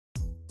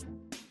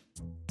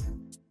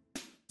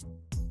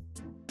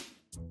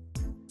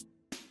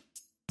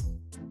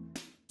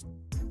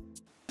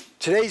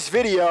Today's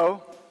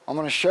video, I'm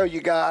going to show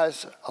you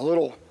guys a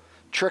little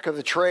trick of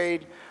the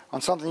trade on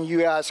something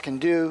you guys can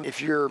do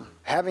if you're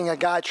having a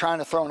guy trying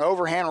to throw an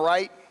overhand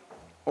right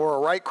or a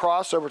right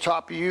cross over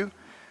top of you,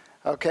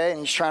 okay,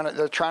 and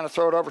they're trying to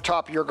throw it over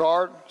top of your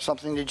guard,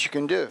 something that you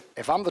can do.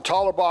 If I'm the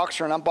taller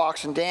boxer and I'm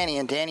boxing Danny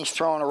and Danny's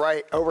throwing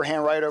a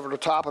overhand right over the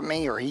top of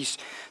me, or he's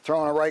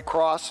throwing a right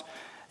cross,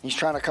 he's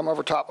trying to come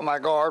over top of my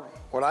guard,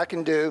 what I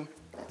can do,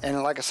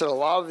 and like I said, a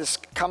lot of this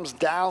comes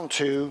down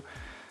to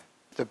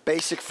the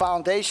basic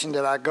foundation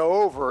that I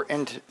go over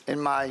in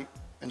my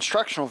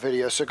instructional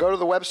video. So go to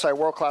the website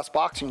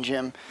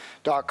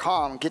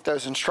worldclassboxinggym.com, get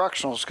those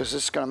instructionals, because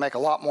it's going to make a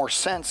lot more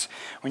sense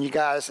when you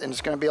guys, and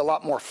it's going to be a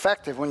lot more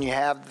effective when you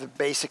have the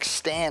basic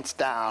stance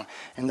down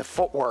and the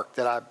footwork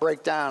that I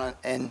break down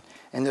in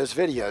those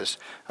videos.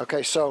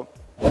 Okay, so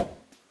what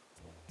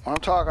I'm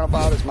talking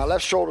about is my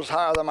left shoulder's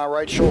higher than my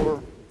right shoulder.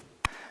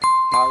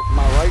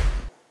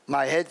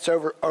 My head's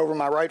over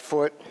my right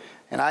foot,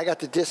 and I got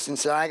the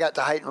distance and I got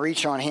the height and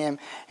reach on him,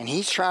 and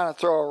he's trying to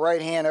throw a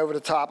right hand over the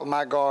top of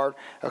my guard.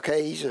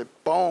 Okay, he's a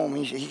boom.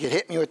 He could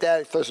hit me with that.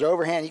 He throws it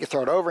overhand. He could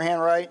throw it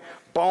overhand right.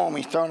 Boom,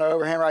 he's throwing it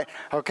overhand right.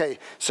 Okay,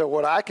 so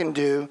what I can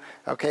do,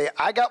 okay,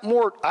 I got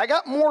more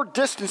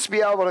distance to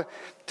be able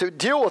to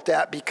deal with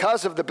that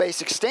because of the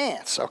basic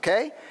stance.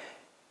 Okay,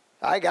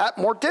 I got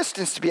more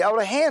distance to be able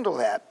to handle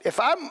that. If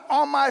I'm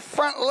on my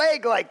front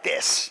leg like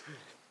this,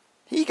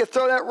 he could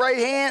throw that right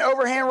hand,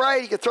 overhand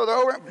right. He could throw the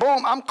overhand,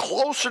 boom, I'm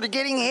closer to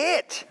getting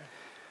hit.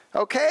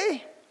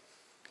 Okay?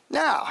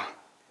 Now,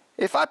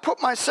 if I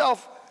put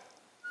myself,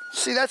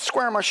 see that's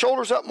squaring my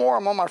shoulders up more,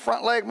 I'm on my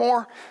front leg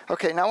more.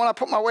 Okay, now when I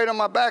put my weight on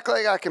my back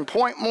leg, I can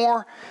point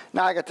more.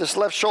 Now I got this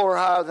left shoulder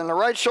higher than the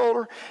right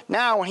shoulder.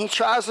 Now when he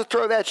tries to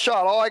throw that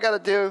shot, all I got to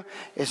do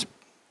is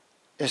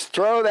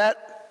throw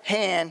that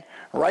hand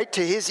right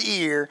to his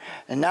ear,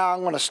 and now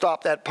I'm going to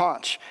stop that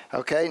punch.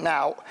 Okay,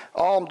 now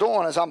all I'm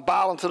doing is I'm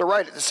bowing to the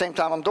right at the same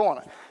time I'm doing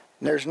it.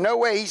 And there's no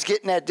way he's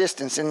getting that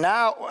distance. And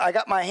now I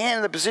got my hand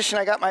in the position,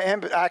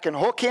 I can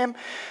hook him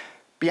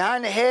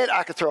behind the head,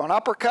 I can throw an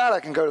uppercut, I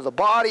can go to the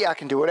body, I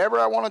can do whatever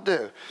I want to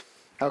do.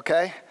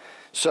 Okay,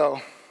 so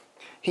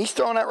he's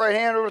throwing that right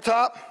hand over the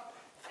top,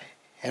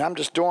 and I'm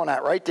just doing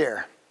that right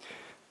there.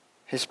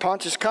 His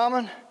punch is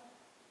coming,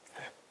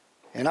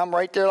 and I'm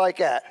right there like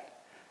that.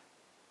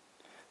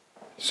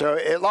 So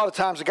a lot of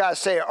times the guys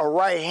say a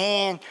right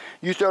hand,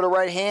 you throw the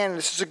right hand,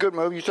 this is a good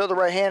move, you throw the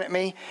right hand at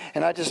me,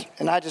 and I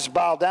just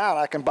bow down.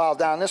 I can bow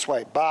down this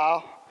way,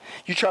 bow.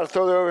 You try to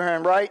throw the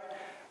overhand right,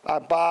 I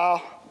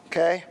bow,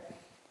 okay?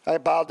 I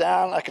bow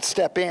down, I could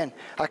step in.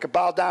 I could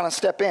bow down and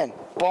step in,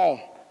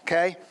 boom,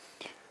 okay?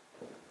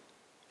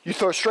 You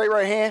throw a straight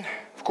right hand,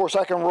 of course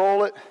I can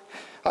roll it,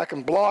 I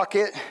can block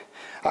it,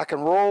 I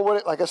can roll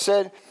with it. Like I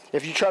said,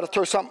 if you try to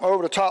throw something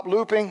over the top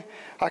looping,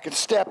 I can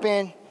step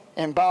in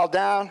and bow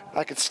down.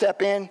 I could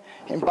step in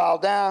and bow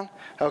down.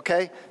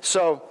 Okay,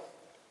 so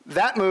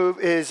that move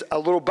is a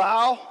little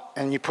bow,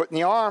 and you put in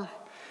the arm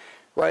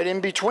right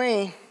in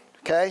between.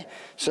 Okay,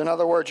 so in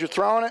other words, you're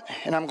throwing it,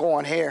 and I'm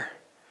going here.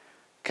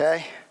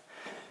 Okay,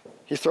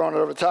 you're throwing it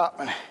over the top,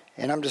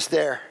 and I'm just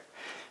there.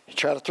 You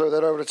try to throw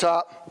that over the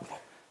top,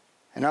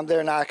 and I'm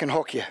there. Now I can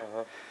hook you.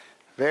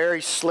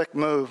 Very slick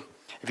move.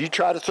 If you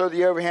try to throw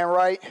the overhand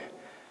right,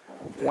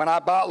 when I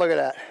bow, look at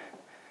that.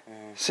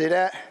 See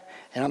that?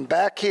 And I'm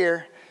back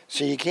here,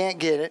 so you can't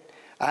get it.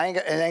 And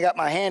I got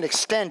my hand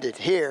extended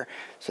here,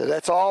 so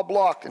that's all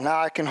blocked. And now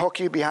I can hook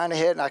you behind the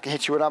head, and I can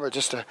hit you with another.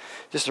 Just a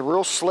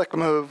real slick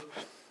move.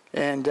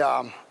 And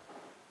I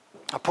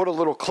put a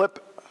little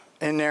clip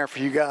in there for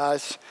you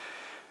guys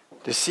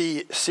to see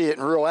it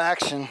in real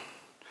action.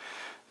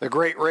 The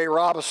great Ray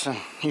Robinson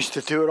used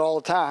to do it all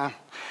the time.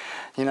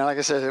 You know, like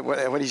I said,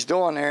 what he's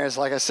doing there is,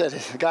 like I said,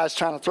 the guy's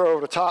trying to throw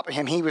over the top of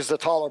him. He was the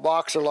taller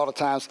boxer a lot of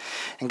times,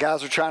 and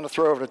guys were trying to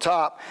throw over the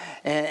top,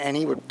 and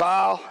he would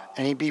bow,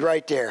 and he'd be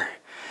right there.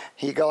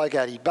 He'd go like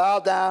that. He'd bow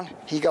down.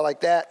 He'd go like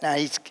that. Now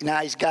he's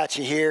got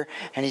you here,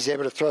 and he's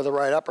able to throw the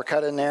right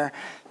uppercut in there.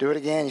 Do it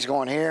again. He's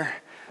going here.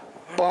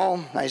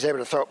 Boom. Now he's able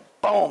to throw,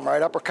 boom,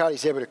 right uppercut.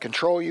 He's able to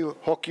control you,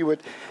 hook you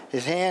with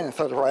his hand, and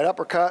throw the right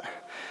uppercut.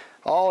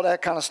 All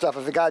that kind of stuff.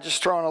 If the guy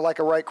just throwing like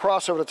a right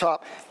cross over the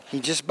top,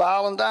 he just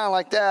bowing down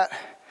like that,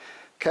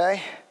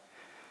 okay?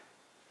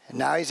 And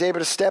now he's able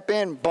to step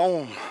in,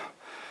 boom.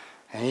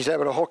 And he's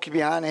able to hook you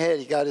behind the head.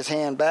 He got his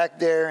hand back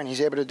there, and he's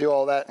able to do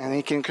all that. And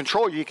he can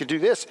control you. He can do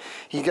this.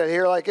 He got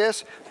here like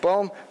this,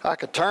 boom. I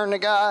could turn the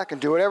guy. I can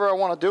do whatever I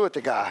want to do with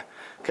the guy,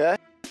 okay?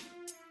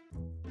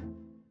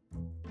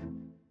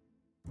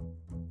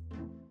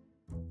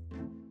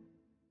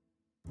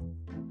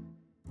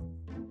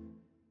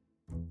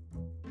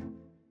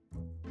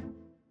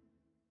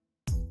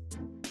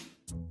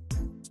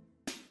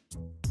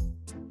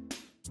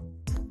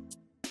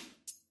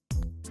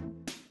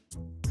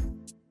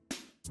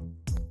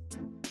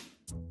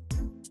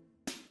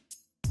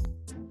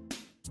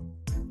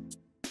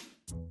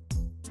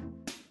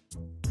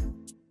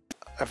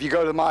 If you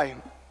go to my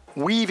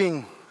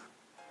weaving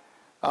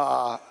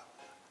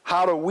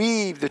how to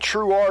weave, the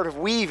true art of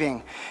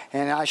weaving.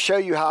 And I show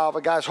you how, if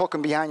a guy's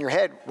hooking behind your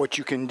head, what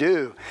you can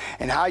do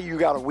and how you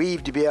got to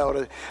weave to be able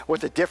to, what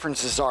the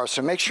differences are.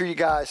 So make sure you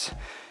guys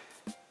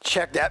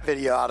check that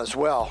video out as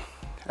well.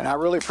 And I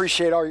really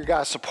appreciate all your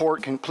guys'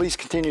 support. Please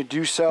continue to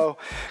do so.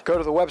 Go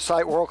to the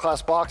website,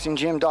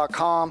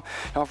 worldclassboxinggym.com.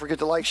 Don't forget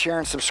to like, share,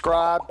 and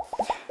subscribe.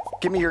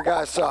 Give me your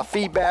guys'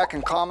 feedback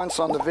and comments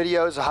on the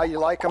videos of how you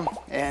like them.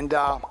 And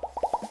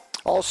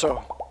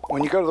also,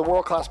 when you go to the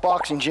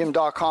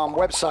worldclassboxinggym.com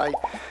website,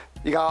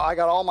 I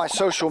got all my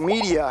social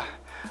media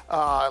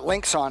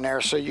links on there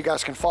so you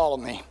guys can follow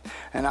me.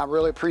 And I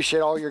really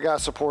appreciate all your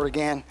guys' support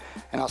again.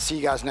 And I'll see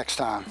you guys next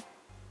time.